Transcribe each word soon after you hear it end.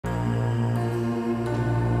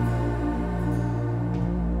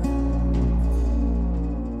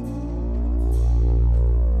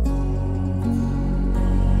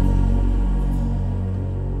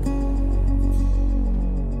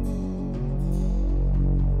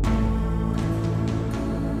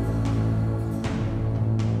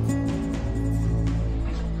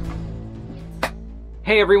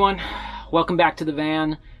Hey everyone, welcome back to the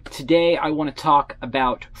van. Today I want to talk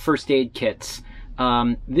about first aid kits.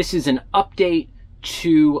 This is an update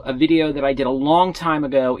to a video that I did a long time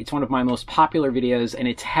ago. It's one of my most popular videos, and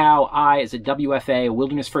it's how I, as a WFA, a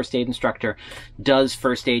wilderness first aid instructor, does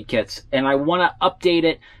first aid kits. And I want to update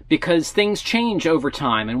it because things change over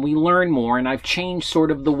time and we learn more, and I've changed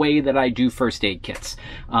sort of the way that I do first aid kits.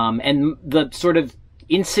 And the sort of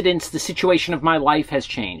incidents, the situation of my life has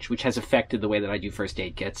changed, which has affected the way that I do first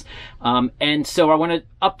aid kits. And so I want to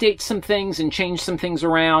update some things and change some things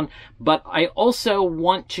around, but I also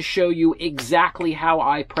want to show you exactly how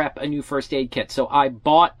I prep a new first aid kit. So I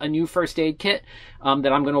bought a new first aid kit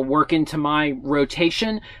that I'm going to work into my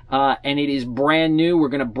rotation, and it is brand new. We're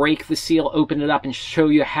going to break the seal, open it up, and show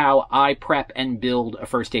you how I prep and build a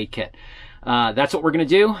first aid kit. That's what we're going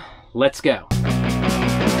to do. Let's go.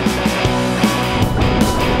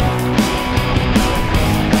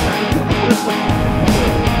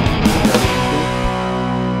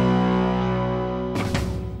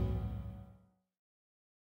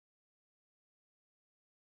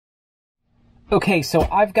 Okay, so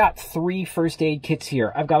I've got three first aid kits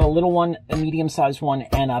here. I've got a little one, a medium-sized one,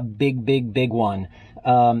 and a big one.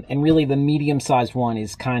 And really the medium-sized one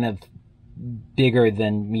is kind of bigger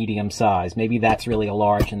than medium-sized. Maybe that's really a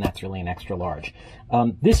large and that's really an extra large.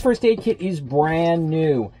 This first aid kit is brand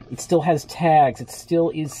new. It still has tags. It still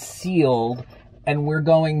is sealed. And we're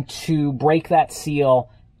going to break that seal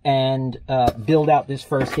and build out this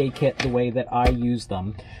first aid kit the way that I use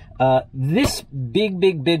them. This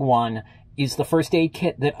big one is the first aid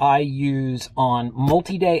kit that I use on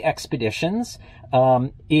multi-day expeditions.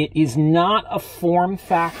 It is not a form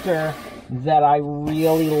factor that I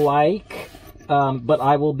really like, but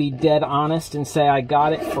I will be dead honest and say I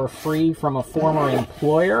got it for free from a former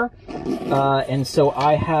employer, and so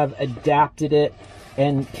I have adapted it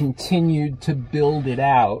and continued to build it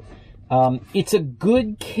out. It's a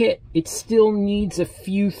good kit. It still needs a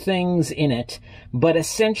few things in it, but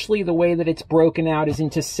essentially the way that it's broken out is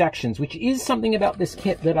into sections, which is something about this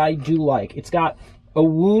kit that I do like. It's got a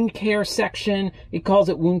wound care section. It calls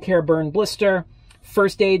it wound care burn blister,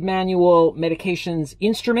 first aid manual, medications,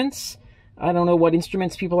 instruments. I don't know what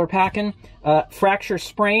instruments people are packing. Fracture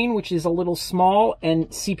sprain, which is a little small, and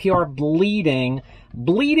CPR bleeding.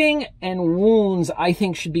 Bleeding and wounds, I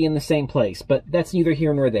think, should be in the same place, but that's neither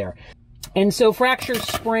here nor there. And so fracture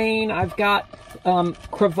sprain, I've got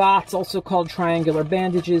cravats, also called triangular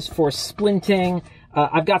bandages for splinting.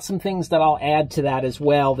 I've got some things that I'll add to that as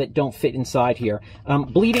well that don't fit inside here.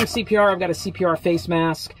 Bleeding CPR, I've got a CPR face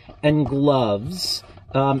mask and gloves.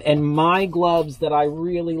 And my gloves that I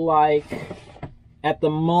really like, at the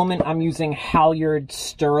moment I'm using Halyard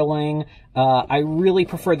Sterling. I really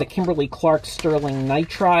prefer the Kimberly-Clark Sterling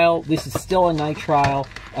nitrile. This is still a nitrile,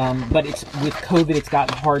 but it's with COVID it's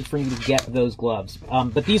gotten hard for me to get those gloves.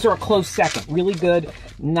 But these are a close second. Really good,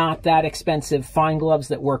 not that expensive, fine gloves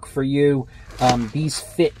that work for you. These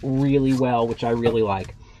fit really well, which I really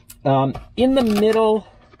like. In the middle,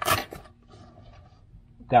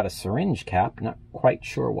 got a syringe cap. Not quite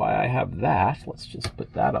sure why I have that. Let's just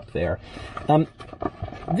put that up there.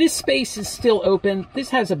 This space is still open.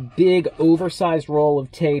 This has a big oversized roll of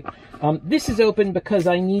tape. This is open because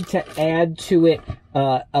I need to add to it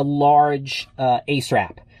a large ace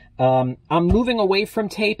wrap. I'm moving away from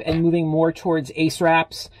tape and moving more towards ace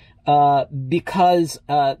wraps because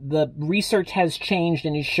the research has changed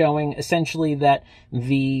and is showing essentially that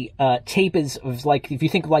the tape is like, if you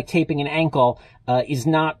think of like taping an ankle, is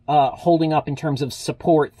not holding up in terms of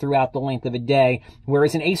support throughout the length of a day,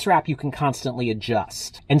 whereas an ace wrap you can constantly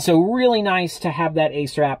adjust. And so really nice to have that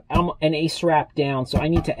ace wrap. I'm an ace wrap down, so I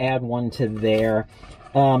need to add one to there.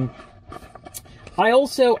 I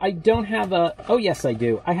don't have a, oh yes I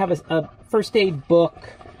do. I have a first aid book.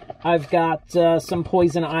 I've got some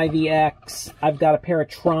Poison IVX. I've got a pair of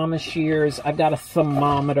trauma shears. I've got a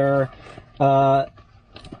thermometer.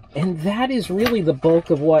 And that is really the bulk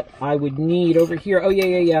of what I would need. Over here, oh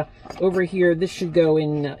yeah. Over here, this should go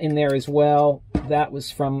in there as well. That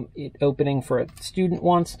was from it opening for a student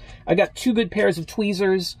once. I got two good pairs of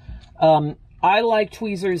tweezers. I like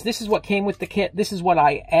tweezers. This is what came with the kit. This is what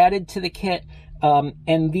I added to the kit.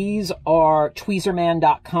 And these are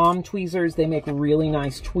tweezerman.com tweezers. They make really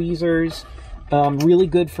nice tweezers. Really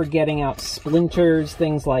good for getting out splinters,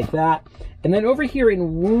 things like that. And then over here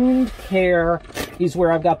in wound care is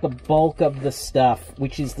where I've got the bulk of the stuff,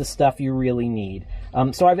 which is the stuff you really need.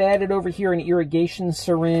 So I've added over here an irrigation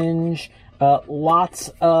syringe, lots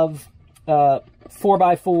of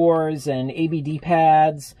 4x4s and ABD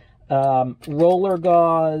pads, roller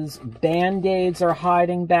gauze, Band-Aids are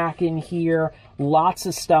hiding back in here, lots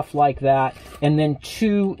of stuff like that, and then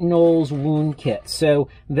 2 NOLS wound kits. So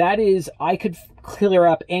that is, I could clear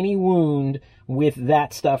up any wound with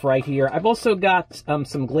that stuff right here. I've also got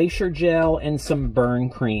some glacier gel and some burn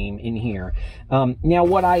cream in here. Now,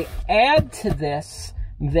 what I add to this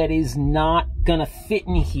that is not gonna fit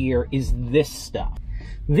in here is this stuff.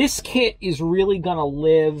 This kit is really gonna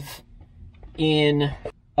live in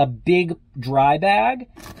a big dry bag,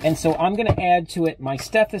 and so I'm going to add to it my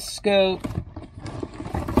stethoscope,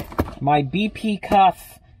 my BP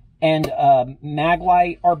cuff, and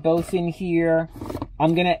Maglite are both in here.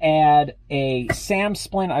 I'm going to add a SAM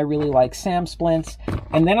splint. I really like SAM splints.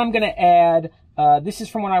 And then I'm going to add, this is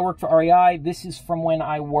from when I worked for REI. This is from when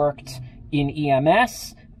I worked in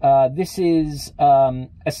EMS. This is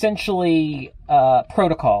essentially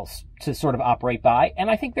protocols to sort of operate by, and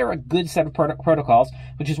I think they're a good set of protocols,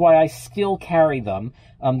 which is why I still carry them.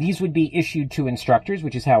 These would be issued to instructors,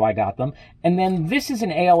 which is how I got them. And then this is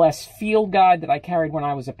an ALS field guide that I carried when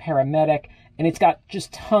I was a paramedic, and it's got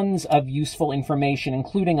just tons of useful information,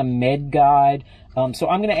 including a med guide. So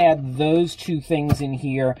I'm going to add those 2 things in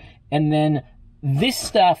here, and then this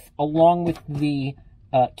stuff, along with the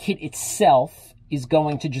kit itself, is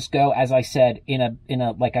going to just go, as I said, in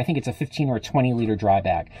a like, I think it's a 15 or a 20 liter dry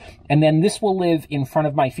bag. And then this will live in front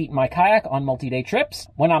of my feet in my kayak on multi-day trips.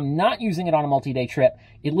 When I'm not using it on a multi-day trip,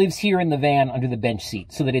 it lives here in the van under the bench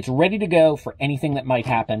seat so that it's ready to go for anything that might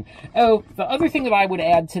happen. Oh, the other thing that I would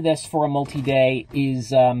add to this for a multi-day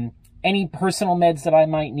is any personal meds that I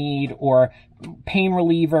might need, or pain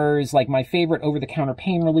relievers, like my favorite over-the-counter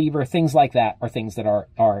pain reliever, things like that are things that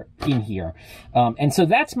are in here. And so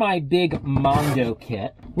that's my big Mondo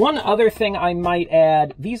kit. One other thing I might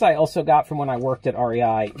add, these I also got from when I worked at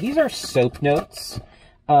REI. These are soap notes.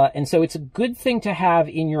 And so it's a good thing to have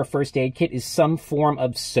in your first aid kit is some form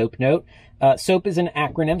of SOAP note. SOAP is an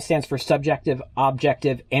acronym, stands for Subjective,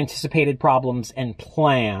 Objective, Anticipated Problems, and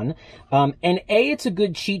Plan. And A, it's a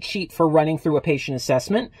good cheat sheet for running through a patient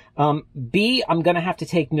assessment. B, I'm going to have to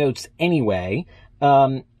take notes anyway.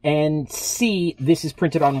 And C, this is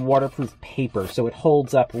printed on waterproof paper, so it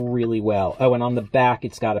holds up really well. Oh, and on the back,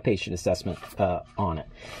 it's got a patient assessment on it.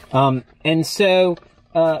 And so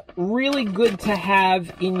really good to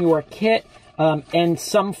have in your kit. And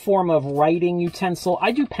some form of writing utensil.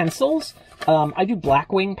 I do pencils. I do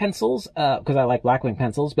Blackwing pencils, because I like Blackwing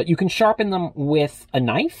pencils, but you can sharpen them with a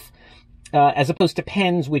knife, as opposed to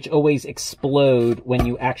pens, which always explode when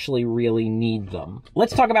you actually really need them.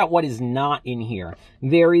 Let's talk about what is not in here.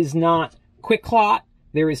 There is not Quick Clot.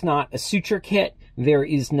 There is not a suture kit. There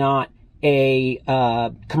is not a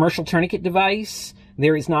commercial tourniquet device.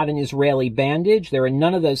 There is not an Israeli bandage. There are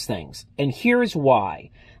none of those things. And here's why.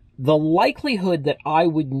 The likelihood that I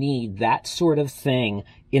would need that sort of thing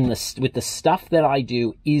with the stuff that I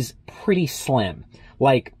do is pretty slim,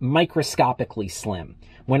 like microscopically slim.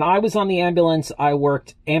 When I was on the ambulance, I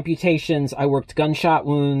worked amputations, I worked gunshot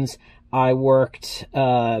wounds, I worked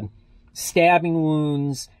stabbing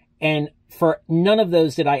wounds, and for none of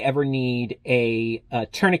those did I ever need a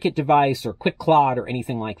tourniquet device or Quick Clot or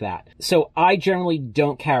anything like that. So I generally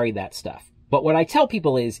don't carry that stuff. But what I tell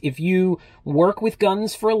people is, if you work with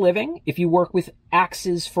guns for a living, if you work with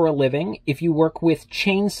axes for a living, if you work with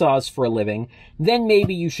chainsaws for a living, then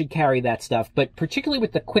maybe you should carry that stuff. But particularly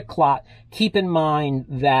with the Quick Clot, keep in mind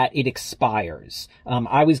that it expires.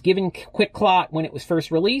 I was given Quick Clot when it was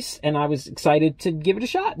first released, and I was excited to give it a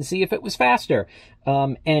shot and see if it was faster.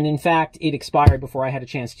 And in fact, it expired before I had a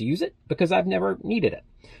chance to use it because I've never needed it.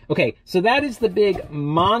 Okay, so that is the big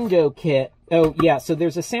Mondo kit. Oh, yeah, so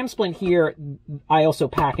there's a SAM splint here. I also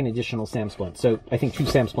pack an additional SAM splint. So I think 2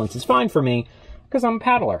 SAM splints is fine for me because I'm a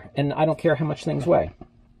paddler and I don't care how much things weigh.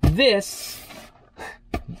 This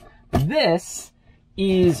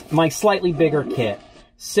is my slightly bigger kit.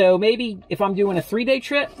 So maybe if I'm doing a 3-day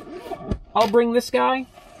trip, I'll bring this guy.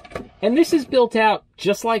 And this is built out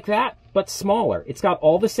just like that, but smaller. It's got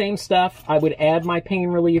all the same stuff. I would add my pain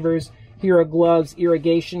relievers. Here are gloves,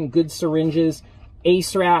 irrigation, good syringes,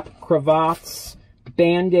 ace wrap, cravats,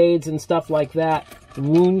 Band-Aids and stuff like that,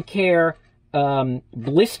 wound care,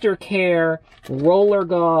 blister care, roller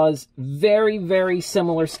gauze, very, very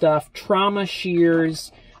similar stuff, trauma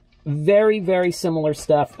shears, very, very similar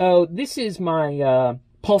stuff. Oh, this is my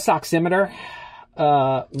pulse oximeter,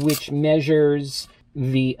 which measures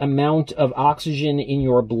the amount of oxygen in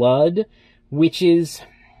your blood, which is...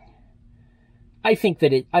 I think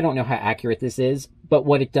that I don't know how accurate this is, but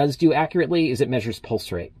what it does do accurately is it measures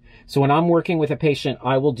pulse rate. So when I'm working with a patient,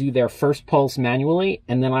 I will do their first pulse manually,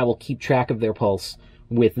 and then I will keep track of their pulse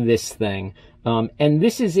with this thing. And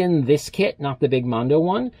this is in this kit, not the Big Mondo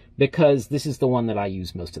one, because this is the one that I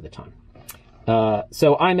use most of the time.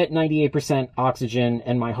 So I'm at 98% oxygen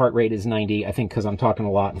and my heart rate is 90, I think because I'm talking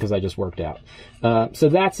a lot because I just worked out. So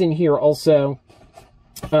that's in here also.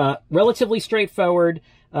 Relatively straightforward,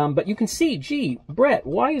 but you can see, gee, Brett,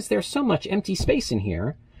 why is there so much empty space in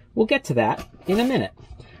here? We'll get to that in a minute.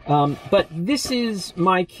 But this is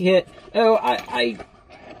my kit. Oh,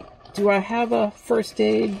 do I have a first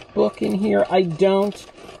aid book in here? I don't.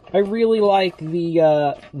 I really like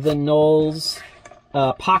the NOLS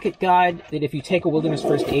pocket guide, that if you take a wilderness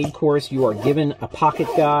first aid course, you are given a pocket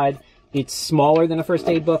guide. It's smaller than a first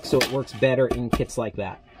aid book, so it works better in kits like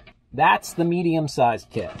that. That's the medium-sized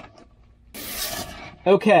kit.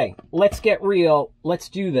 Okay, let's get real. Let's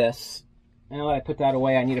do this. Now that I put that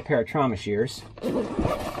away, I need a pair of trauma shears.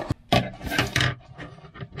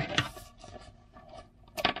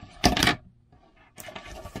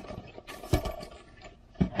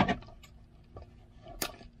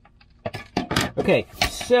 Okay,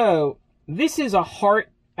 so this is a Heart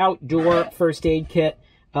Outdoor first aid kit.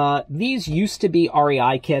 These used to be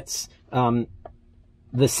REI kits.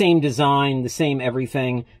 The same design, the same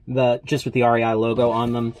everything, just with the REI logo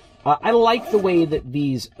on them. I like the way that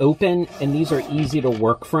these open, and these are easy to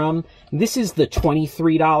work from. This is the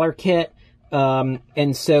 $23 kit,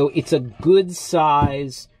 and so it's a good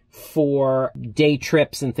size for day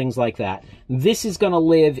trips and things like that. This is going to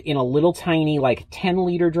live in a little tiny, like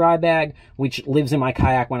 10-liter dry bag, which lives in my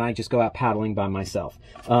kayak when I just go out paddling by myself.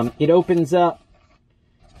 It opens up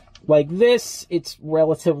like this. It's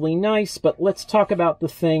relatively nice, but let's talk about the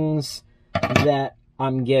things that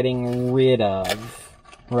I'm getting rid of,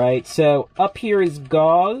 right? So up here is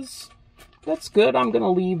gauze. That's good. I'm going to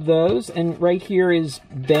leave those. And right here is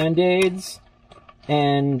Band-Aids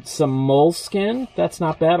and some moleskin. That's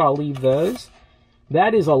not bad. I'll leave those.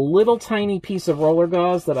 That is a little tiny piece of roller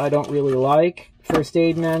gauze that I don't really like. First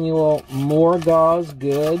aid manual, more gauze,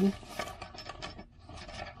 good.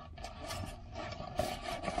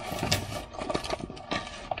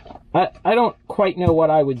 I don't quite know what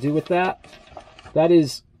I would do with that. That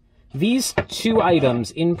is, these two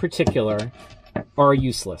items in particular are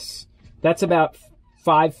useless. That's about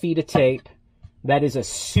 5 feet of tape. That is a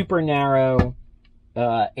super narrow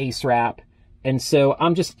ace wrap. And so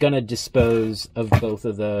I'm just going to dispose of both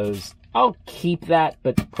of those. I'll keep that,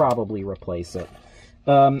 but probably replace it.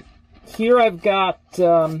 Here I've got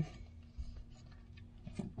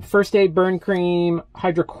first aid burn cream,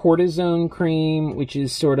 hydrocortisone cream, which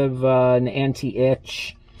is sort of an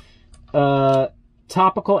anti-itch.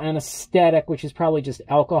 Topical anesthetic, which is probably just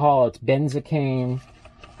alcohol. It's benzocaine.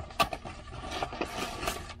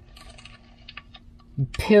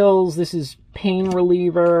 Pills, this is pain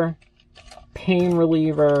reliever,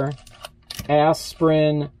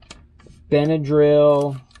 aspirin,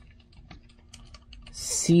 Benadryl,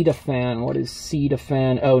 Cetaphan. What is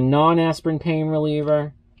Cetaphan? Oh, non-aspirin pain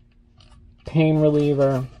reliever.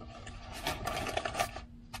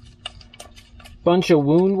 Bunch of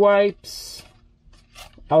wound wipes,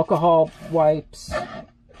 alcohol wipes,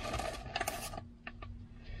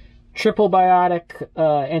 triple biotic,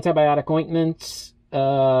 antibiotic ointments,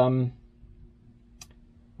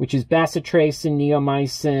 which is bacitracin,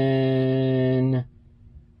 neomycin,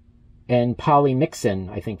 and polymyxin,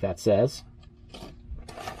 I think that says.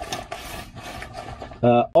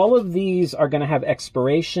 All of these are going to have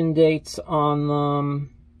expiration dates on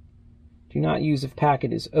them. Do not use if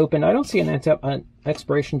packet is open. I don't see an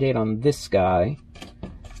expiration date on this guy.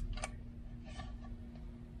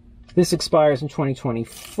 This expires in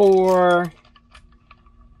 2024,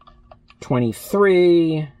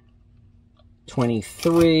 23,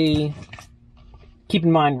 23. Keep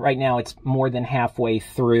in mind, right now it's more than halfway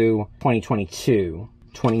through 2022.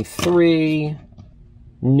 23,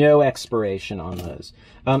 no expiration on those.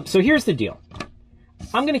 So here's the deal.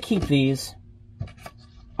 I'm going to keep these.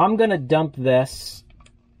 I'm going to dump this.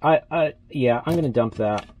 Yeah, I'm going to dump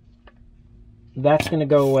that. That's going to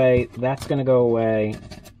go away. That's going to go away.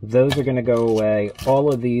 Those are going to go away.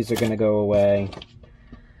 All of these are going to go away.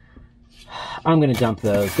 I'm going to dump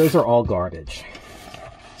those. Those are all garbage.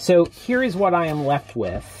 So here is what I am left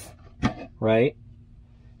with, right?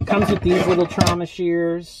 Comes with these little trauma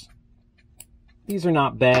shears. These are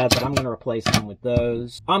not bad, but I'm going to replace them with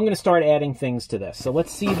those. I'm going to start adding things to this. So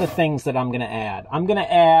let's see the things that I'm going to add. I'm going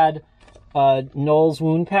to add a NOLS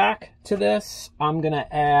wound pack to this. I'm going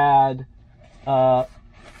to add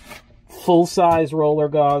full-size roller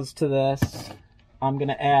gauze to this. I'm going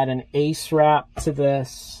to add an ace wrap to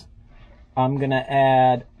this. I'm going to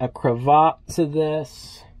add a cravat to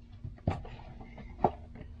this.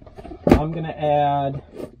 I'm going to add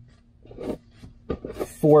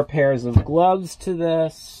 4 pairs of gloves to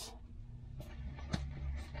this.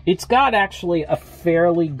 It's got actually a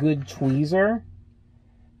fairly good tweezer,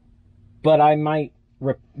 but I might,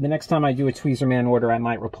 the next time I do a tweezer man order, I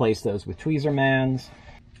might replace those with tweezer mans.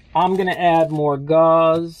 I'm going to add more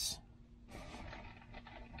gauze.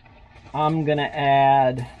 I'm going to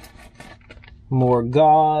add more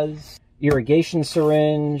gauze. Irrigation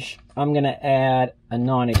syringe. I'm going to add a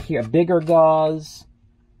non-adherent, bigger gauze.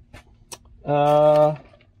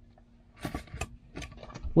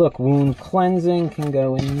 Look, wound cleansing can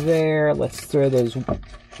go in there. Let's throw those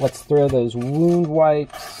wound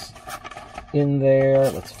wipes in there.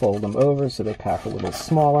 Let's fold them over so they pack a little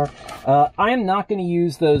smaller. I am not going to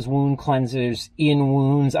use those wound cleansers in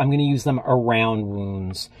wounds. I'm going to use them around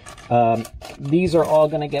wounds. These are all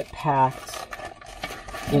going to get packed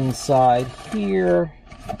inside here.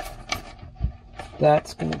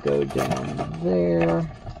 That's going to go down there.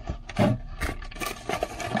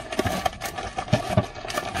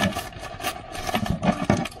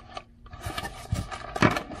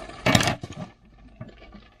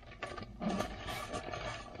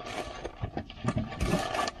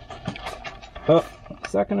 Oh,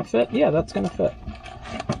 is that going to fit? Yeah, that's going to fit.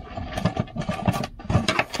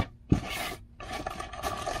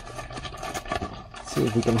 Let's see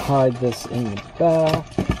if we can hide this in the back.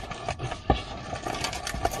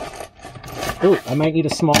 Ooh, I might need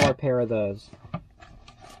a smaller pair of those.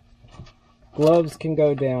 Gloves can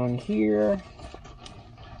go down here.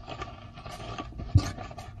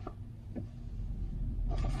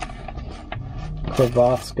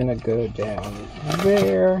 Cravat's going to go down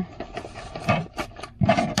there.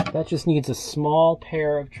 That just needs a small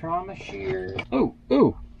pair of trauma shears.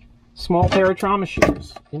 Ooh, small pair of trauma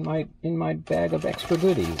shears in my bag of extra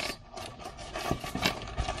goodies.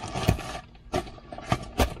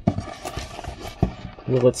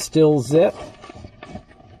 Will it still zip?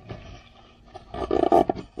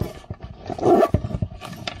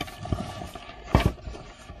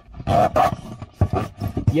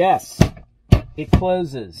 Yes, it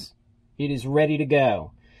closes. It is ready to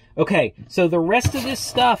go. Okay, so the rest of this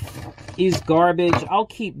stuff is garbage. I'll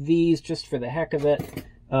keep these just for the heck of it.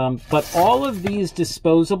 But all of these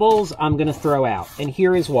disposables I'm going to throw out. And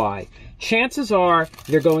here is why. Chances are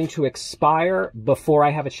they're going to expire before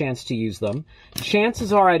I have a chance to use them.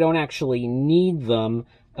 Chances are I don't actually need them.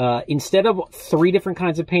 Instead of 3 different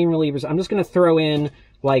kinds of pain relievers, I'm just going to throw in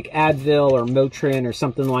like Advil or Motrin or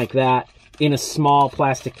something like that in a small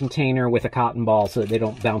plastic container with a cotton ball so that they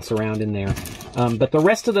don't bounce around in there. But the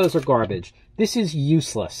rest of those are garbage. This is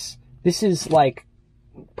useless. This is like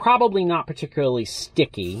probably not particularly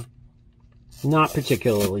sticky, and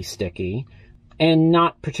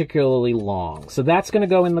not particularly long. So that's going to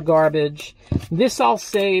go in the garbage. This I'll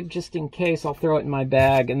save just in case. I'll throw it in my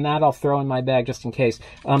bag, and that I'll throw in my bag just in case.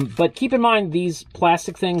 But keep in mind these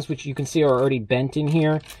plastic things, which you can see are already bent in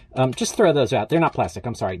here, just throw those out. They're not plastic,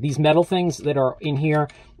 I'm sorry. These metal things that are in here,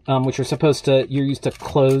 which are supposed to, you're used to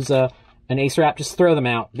close an ace wrap, just throw them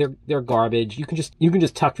out. They're garbage. You can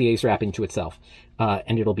just tuck the ace wrap into itself,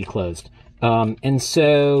 and it'll be closed. And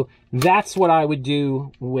so that's what I would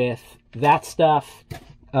do with that stuff.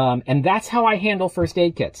 And that's how I handle first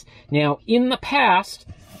aid kits. Now, in the past,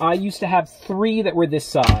 I used to have 3 that were this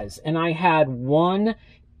size, and I had one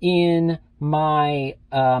in my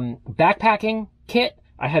backpacking kit,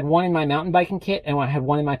 I had one in my mountain biking kit, and I had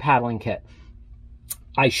one in my paddling kit.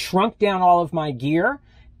 I shrunk down all of my gear,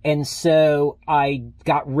 and so I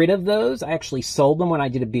got rid of those. I actually sold them when I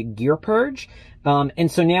did a big gear purge.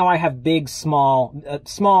 And so now I have big,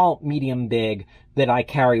 small, medium, big that I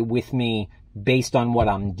carry with me based on what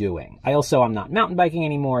I'm doing. I'm not mountain biking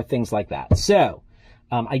anymore, things like that. So,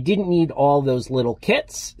 I didn't need all those little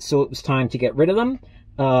kits, so it was time to get rid of them.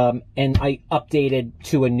 And I updated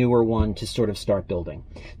to a newer one to sort of start building.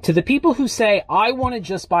 To the people who say, I want to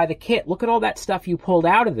just buy the kit, look at all that stuff you pulled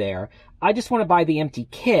out of there. I just want to buy the empty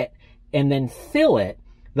kit and then fill it.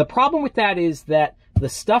 The problem with that is that the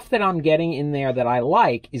stuff that I'm getting in there that I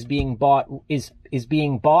like is being bought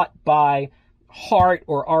by Hart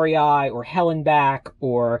or REI or Hellenbach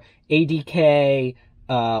or ADK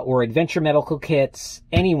or Adventure Medical Kits,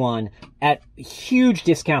 anyone, at huge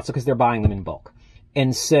discounts because they're buying them in bulk.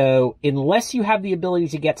 And so unless you have the ability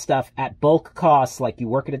to get stuff at bulk costs, like you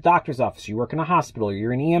work at a doctor's office, you work in a hospital, or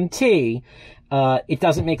you're an EMT, it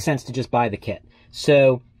doesn't make sense to just buy the kit.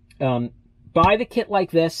 So buy the kit like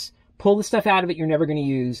this, pull the stuff out of it you're never going to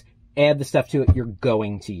use, add the stuff to it you're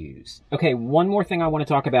going to use. Okay, one more thing I want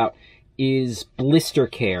to talk about is blister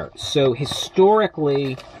care. So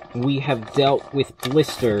historically, we have dealt with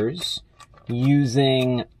blisters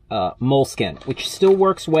using moleskin, which still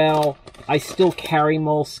works well. I still carry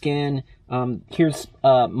moleskin. Here's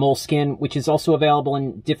moleskin, which is also available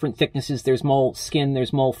in different thicknesses. There's moleskin,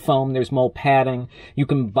 there's mole foam, there's mole padding. You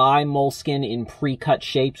can buy moleskin in pre-cut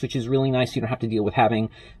shapes, which is really nice. You don't have to deal with having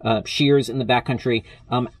shears in the backcountry.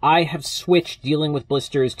 I have switched dealing with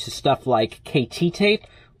blisters to stuff like KT tape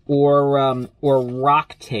or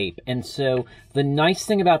rock tape. And so the nice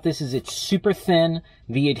thing about this is it's super thin.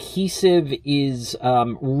 The adhesive is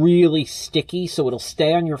really sticky, so it'll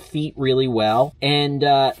stay on your feet really well. And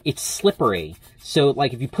it's slippery. So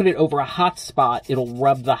like if you put it over a hot spot, it'll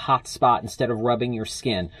rub the hot spot instead of rubbing your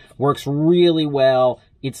skin. Works really well.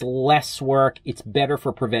 It's less work. It's better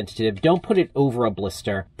for preventative. Don't put it over a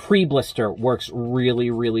blister. Pre-blister works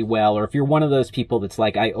really, really well. Or if you're one of those people that's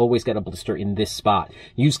like, I always get a blister in this spot,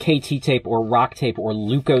 use KT tape or rock tape or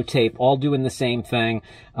Leuco tape, all doing the same thing.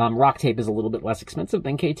 Rock tape is a little bit less expensive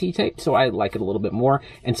than KT tape, so I like it a little bit more.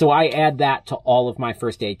 And so I add that to all of my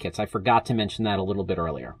first aid kits. I forgot to mention that a little bit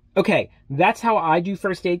earlier. Okay, that's how I do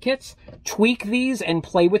first aid kits. Tweak these and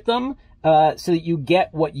play with them so that you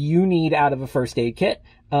get what you need out of a first aid kit.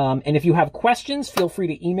 And if you have questions, feel free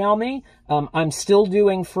to email me. I'm still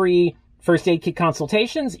doing free first aid kit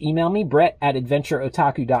consultations. Email me,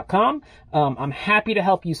 brett@adventureotaku.com. I'm happy to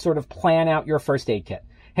help you sort of plan out your first aid kit.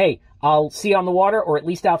 Hey, I'll see you on the water, or at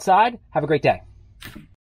least outside. Have a great day.